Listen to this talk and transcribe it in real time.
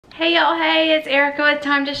Hey y'all, hey, it's Erica with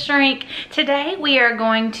Time to Shrink. Today we are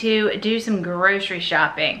going to do some grocery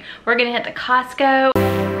shopping. We're gonna hit the Costco.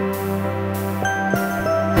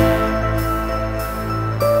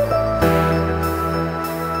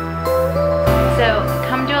 So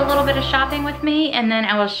come do a little bit of shopping with me and then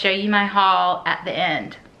I will show you my haul at the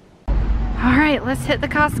end. All right, let's hit the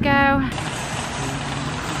Costco.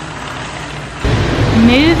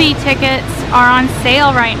 Movie tickets are on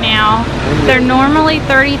sale right now. They're normally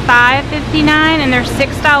 $35.59 and they're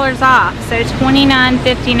 $6 off, so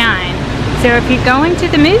 $29.59. So if you're going to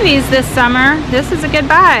the movies this summer, this is a good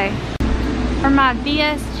buy. For my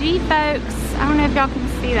VSG folks, I don't know if y'all can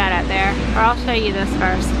see that out there, or I'll show you this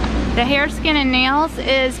first. The hair, skin, and nails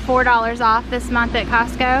is $4 off this month at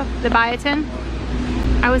Costco, the biotin.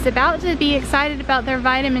 I was about to be excited about their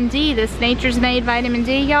vitamin D, this Nature's Made vitamin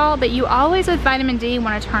D, y'all, but you always with vitamin D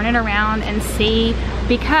want to turn it around and see,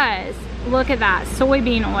 because look at that,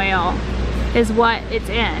 soybean oil is what it's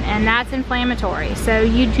in, and that's inflammatory. So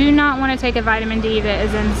you do not want to take a vitamin D that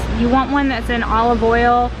is in, you want one that's in olive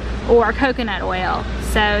oil or coconut oil.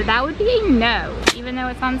 So that would be a no, even though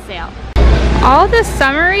it's on sale. All the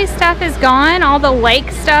summery stuff is gone, all the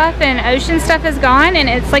lake stuff and ocean stuff is gone, and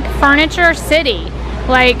it's like Furniture City.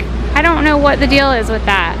 Like, I don't know what the deal is with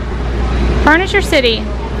that. Furniture City.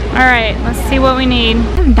 All right, let's see what we need.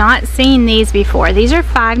 I have not seen these before. These are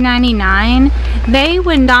 $5.99. They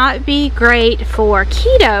would not be great for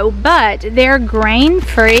keto, but they're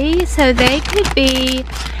grain-free, so they could be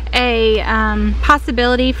a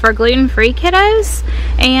possibility for gluten-free kiddos.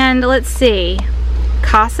 And let's see.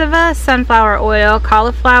 Cassava, sunflower oil,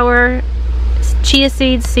 cauliflower, chia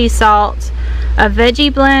seeds, sea salt, a veggie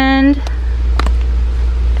blend,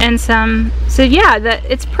 and some, so yeah,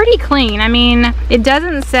 it's pretty clean. I mean, it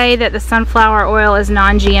doesn't say that the sunflower oil is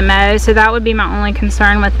non-GMO, so that would be my only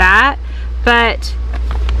concern with that. But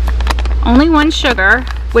only one sugar,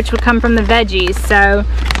 which would come from the veggies, so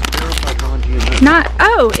not,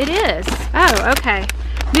 oh, it is. Oh, okay.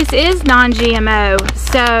 This is non-GMO,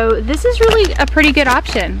 so this is really a pretty good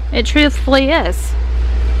option. It truthfully is.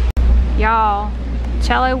 Y'all,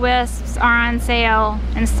 Cello Wisps are on sale.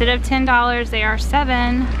 Instead of $10, they are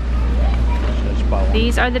 $7.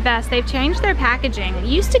 These are the best. They've changed their packaging. It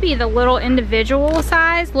used to be the little individual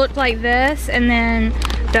size looked like this, and then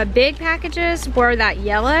the big packages were that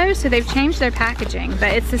yellow, so they've changed their packaging,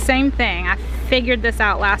 but it's the same thing. I figured this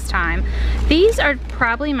out last time. These are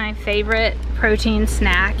probably my favorite protein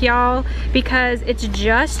snack, y'all, because it's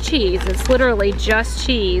just cheese. It's literally just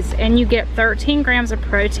cheese, and you get 13 grams of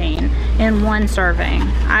protein in one serving.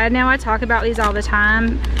 I know I talk about these all the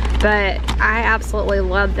time, but I absolutely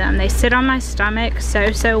love them. They sit on my stomach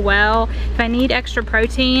so well. If I need extra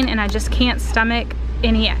protein and I just can't stomach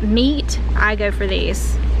any meat, I go for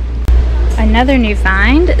these. Another new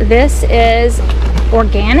find, this is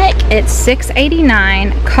organic. It's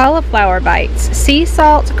 $6.89. Cauliflower bites, sea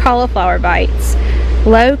salt cauliflower bites,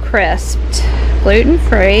 low crisped,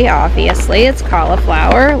 gluten-free, obviously, it's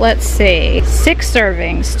cauliflower. Let's see, 6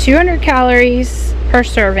 servings, 200 calories per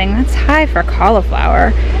serving. That's high for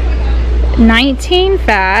cauliflower. 19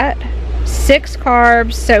 fat, 6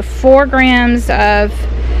 carbs, so 4 grams of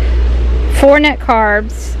 4 net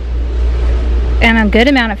carbs, and a good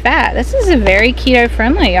amount of fat. This is a very keto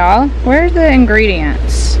friendly, y'all. Where's the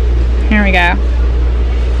ingredients? Here we go.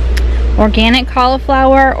 Organic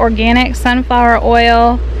cauliflower, organic sunflower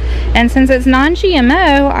oil, and since it's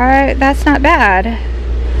non-GMO, that's not bad.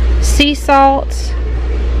 Sea salt,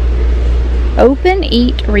 open,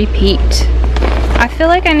 eat, repeat. I feel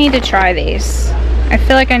like I need to try these. I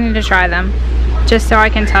feel like I need to try them just so I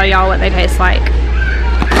can tell y'all what they taste like.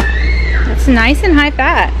 It's nice and high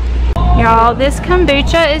fat. Y'all, this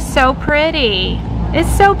kombucha is so pretty. It's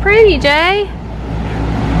so pretty, Jay.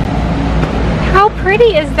 How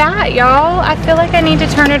pretty is that, y'all? I feel like I need to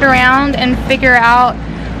turn it around and figure out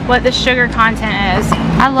what the sugar content is.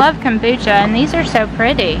 I love kombucha, and these are so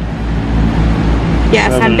pretty.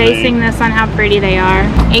 Yes, I'm basing this on how pretty they are.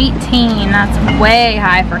 18, that's way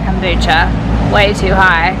high for kombucha. Way too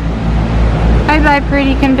high. Bye-bye,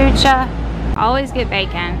 pretty kombucha. Always get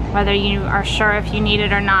bacon, whether you are sure if you need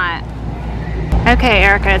it or not. Okay,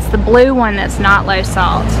 Erica, it's the blue one that's not low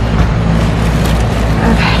salt.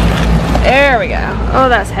 Okay, there we go. Oh,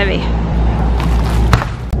 that's heavy.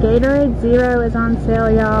 Gatorade Zero is on sale,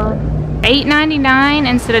 y'all. $8.99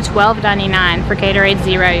 instead of $12.99 for Gatorade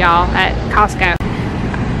Zero, y'all, at Costco.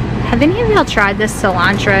 Have any of y'all tried this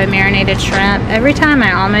cilantro marinated shrimp? Every time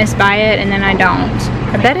I almost buy it and then I don't.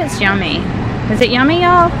 I bet it's yummy. Is it yummy,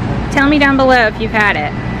 y'all? Tell me down below if you've had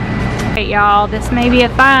it. Alright, y'all, this may be a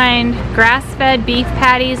find. Grass-fed beef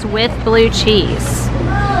patties with blue cheese.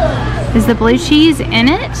 Is the blue cheese in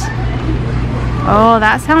it? Oh,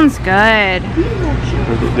 that sounds good.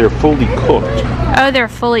 They're fully cooked. Oh, they're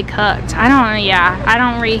fully cooked. I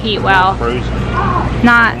don't reheat well.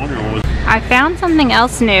 I found something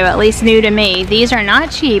else new, at least new to me. These are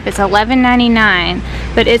not cheap. It's $11.99,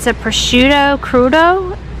 but it's a prosciutto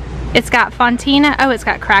crudo. It's got fontina. Oh, it's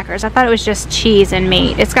got crackers. I thought it was just cheese and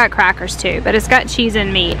meat. It's got crackers too, but it's got cheese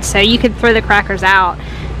and meat. So you could throw the crackers out,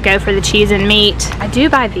 go for the cheese and meat. I do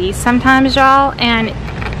buy these sometimes, y'all, and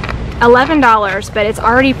 $11, but it's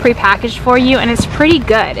already pre-packaged for you, and it's pretty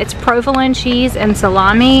good. It's provolone cheese and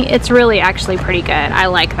salami. It's really actually pretty good. I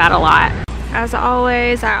like that a lot. As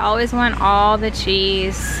always, I always want all the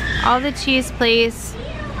cheese. All the cheese, please.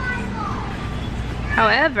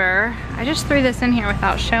 However, I just threw this in here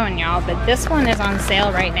without showing y'all, but this one is on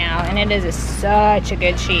sale right now, and it is such a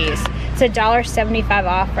good cheese. It's $1.75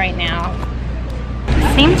 off right now.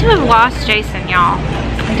 I seem to have lost Jason, y'all.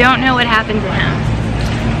 I don't know what happened to him.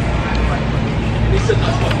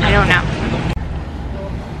 I don't know.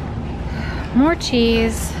 More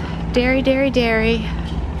cheese. Dairy, dairy, dairy.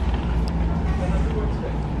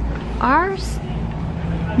 Ours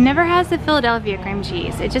never has the Philadelphia cream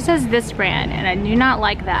cheese. It just has this brand, and I do not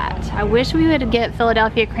like that. I wish we would get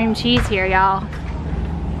Philadelphia cream cheese here, y'all.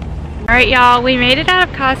 Alright, y'all, we made it out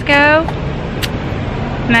of Costco.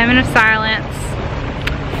 Moment of silence.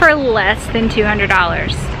 For less than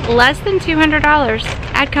 $200. Less than $200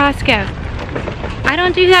 at Costco. I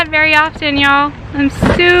don't do that very often, y'all. I'm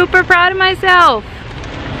super proud of myself.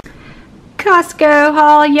 Costco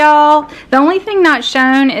haul, y'all. The only thing not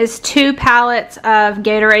shown is 2 pallets of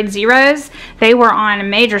Gatorade Zeros. They were on a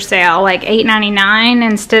major sale, like $8.99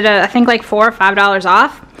 instead of, I think, like $4 or $5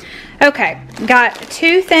 off. Okay, got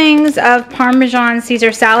 2 things of Parmesan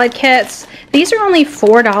Caesar salad kits. These are only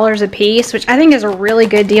 $4 a piece, which I think is a really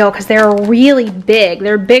good deal because they're really big.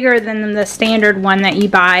 They're bigger than the standard one that you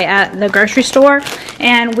buy at the grocery store.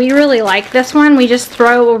 And we really like this one. We just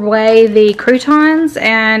throw away the croutons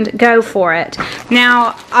and go for it.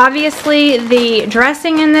 Now, obviously, the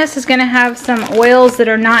dressing in this is going to have some oils that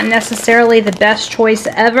are not necessarily the best choice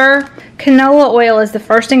ever. Canola oil is the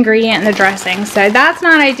first ingredient in the dressing, so that's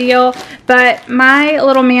not ideal, but my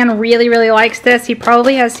little man really, really likes this. He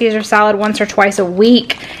probably has Caesar salad once or twice a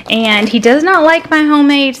week, and he does not like my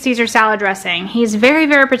homemade Caesar salad dressing. He's very,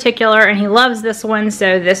 very particular, and he loves this one,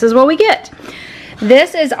 so this is what we get.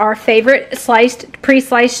 This is our favorite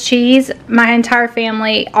pre-sliced cheese. My entire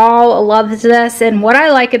family all loves this, and what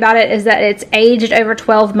I like about it is that it's aged over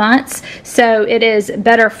 12 months, so it is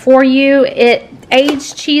better for you.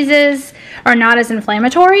 Aged cheeses are not as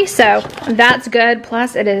inflammatory, so that's good.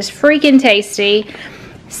 Plus, it is freaking tasty.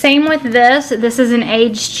 Same with this. This is an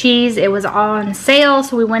aged cheese. It was on sale,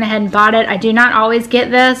 so we went ahead and bought it. I do not always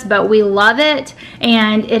get this, but we love it,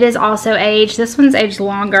 and it is also aged. This one's aged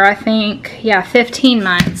longer, I think. Yeah, 15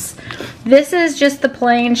 months. This is just the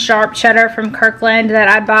plain sharp cheddar from Kirkland that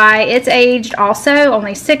I buy. It's aged also,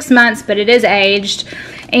 only 6 months, but it is aged.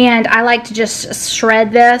 And I like to just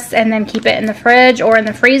shred this and then keep it in the fridge or in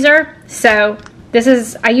the freezer. So this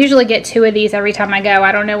is, I usually get 2 of these every time I go.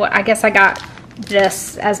 I don't know what, I guess I got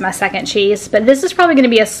this as my second cheese. But this is probably going to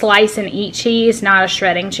be a slice and eat cheese, not a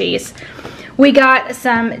shredding cheese. We got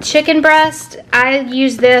some chicken breast. I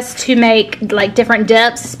use this to make like different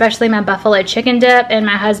dips, especially my buffalo chicken dip, and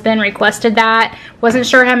my husband requested that. Wasn't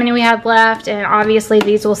sure how many we had left, and obviously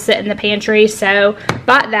these will sit in the pantry, so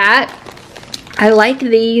bought that. I like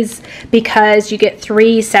these because you get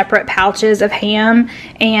 3 separate pouches of ham,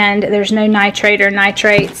 and there's no nitrate or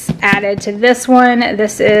nitrates added to this one.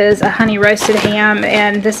 This is a honey roasted ham,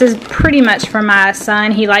 and this is pretty much for my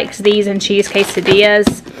son. He likes these in cheese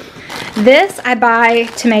quesadillas. This I buy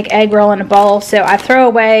to make egg roll in a bowl, so I throw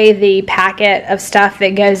away the packet of stuff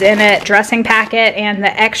that goes in it, dressing packet, and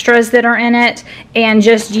the extras that are in it, and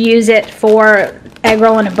just use it for egg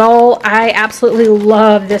roll in a bowl. I absolutely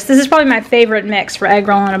love this. This is probably my favorite mix for egg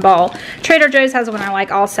roll in a bowl. Trader Joe's has one I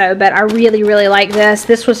like also, but I really, really like this.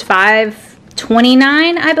 This was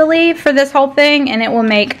 $5.29, I believe, for this whole thing, and it will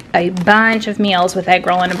make a bunch of meals with egg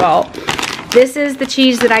roll in a bowl. This is the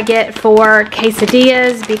cheese that I get for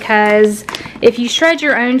quesadillas, because if you shred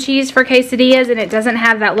your own cheese for quesadillas and it doesn't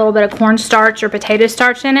have that little bit of cornstarch or potato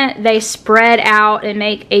starch in it, they spread out and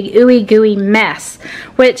make a ooey gooey mess,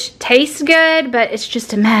 which tastes good, but it's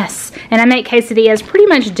just a mess. And I make quesadillas pretty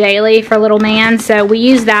much daily for little man, so we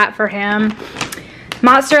use that for him.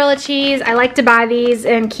 Mozzarella cheese, I like to buy these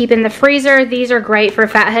and keep in the freezer. These are great for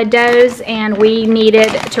fathead doughs, and we needed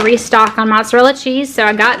to restock on mozzarella cheese, so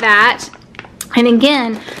I got that. And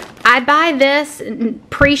again, I buy this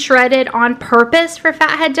pre-shredded on purpose for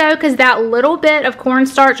fathead dough because that little bit of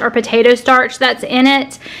cornstarch or potato starch that's in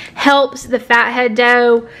it helps the fathead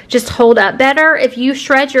dough just hold up better. If you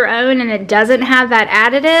shred your own and it doesn't have that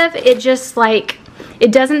additive, it just like,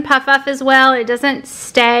 it doesn't puff up as well. It just doesn't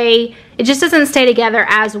stay together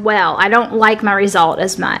as well. I don't like my result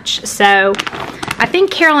as much. So I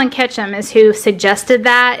think Carolyn Ketchum is who suggested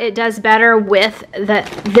that. It does better with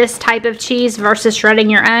this type of cheese versus shredding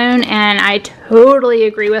your own, and I totally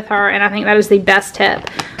agree with her, and I think that is the best tip.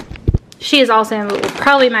 She is also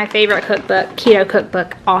probably my favorite cookbook, keto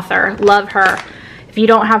cookbook author. Love her. If you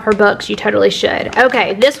don't have her books, you totally should.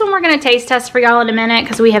 Okay, this one we're going to taste test for y'all in a minute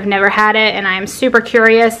because we have never had it and I am super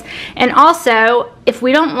curious. And also, if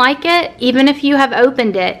we don't like it, even if you have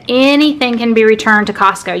opened it, anything can be returned to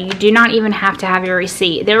Costco. You do not even have to have your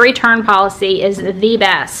receipt. Their return policy is the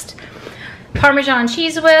best. Parmesan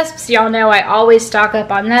cheese wisps, y'all know I always stock up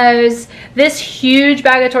on those. This huge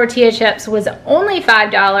bag of tortilla chips was only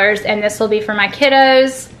 $5 and this will be for my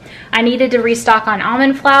kiddos. I needed to restock on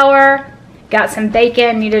almond flour. Got some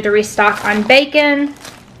bacon, needed to restock on bacon.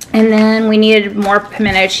 And then we needed more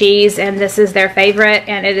pimento cheese, and this is their favorite,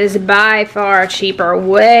 and it is by far cheaper,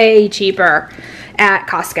 way cheaper at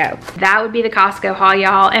Costco. That would be the Costco haul,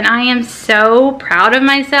 y'all. And I am so proud of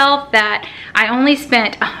myself that I only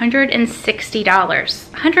spent $160.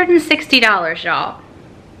 $160, y'all,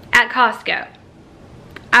 at Costco.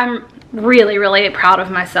 I'm really, really proud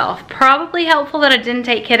of myself. Probably helpful that I didn't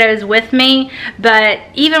take kiddos with me, but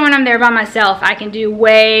even when I'm there by myself, I can do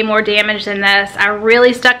way more damage than this. I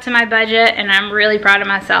really stuck to my budget and I'm really proud of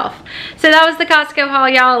myself. So that was the Costco haul,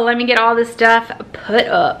 y'all. Let me get all this stuff put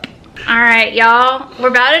up. All right, y'all, we're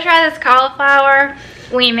about to try this cauliflower.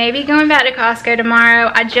 We may be going back to Costco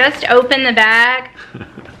tomorrow. I just opened the bag.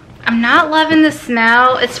 I'm not loving the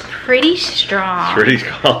smell. It's pretty strong. It's pretty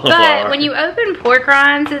cauliflower. But when you open pork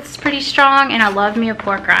rinds, it's pretty strong, and I love me a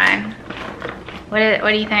pork rind. What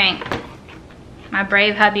do you think? My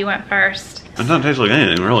brave hubby went first. It doesn't taste like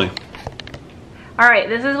anything, really. All right,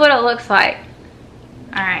 this is what it looks like.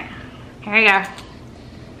 All right, here you go.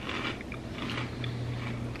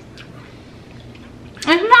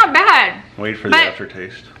 It's not bad. Wait for the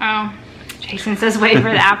aftertaste. Oh, Jason says wait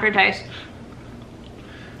for the aftertaste.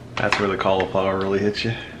 That's where the cauliflower really hits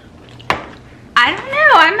you. I don't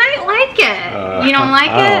know. I might like it. You don't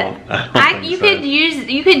like it?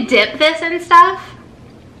 You could dip this in stuff.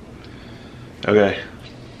 Okay.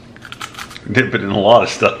 Dip it in a lot of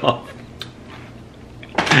stuff.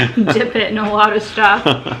 Dip it in a lot of stuff.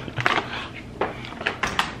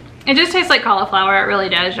 It just tastes like cauliflower. It really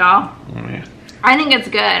does, y'all. Oh, yeah. I think it's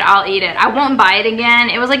good. I'll eat it. I won't buy it again.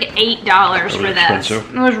 It was like $8 for this.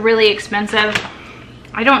 It was really expensive.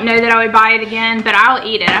 I don't know that I would buy it again, but I'll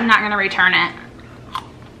eat it. I'm not going to return it.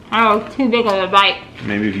 Oh, too big of a bite.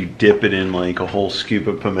 Maybe if you dip it in like a whole scoop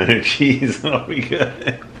of pimento cheese, that'll be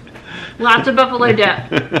good. Lots of buffalo dip.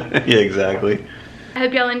 Yeah, exactly. I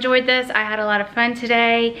hope y'all enjoyed this. I had a lot of fun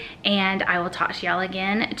today, and I will talk to y'all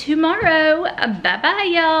again tomorrow. Bye-bye,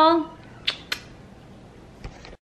 y'all.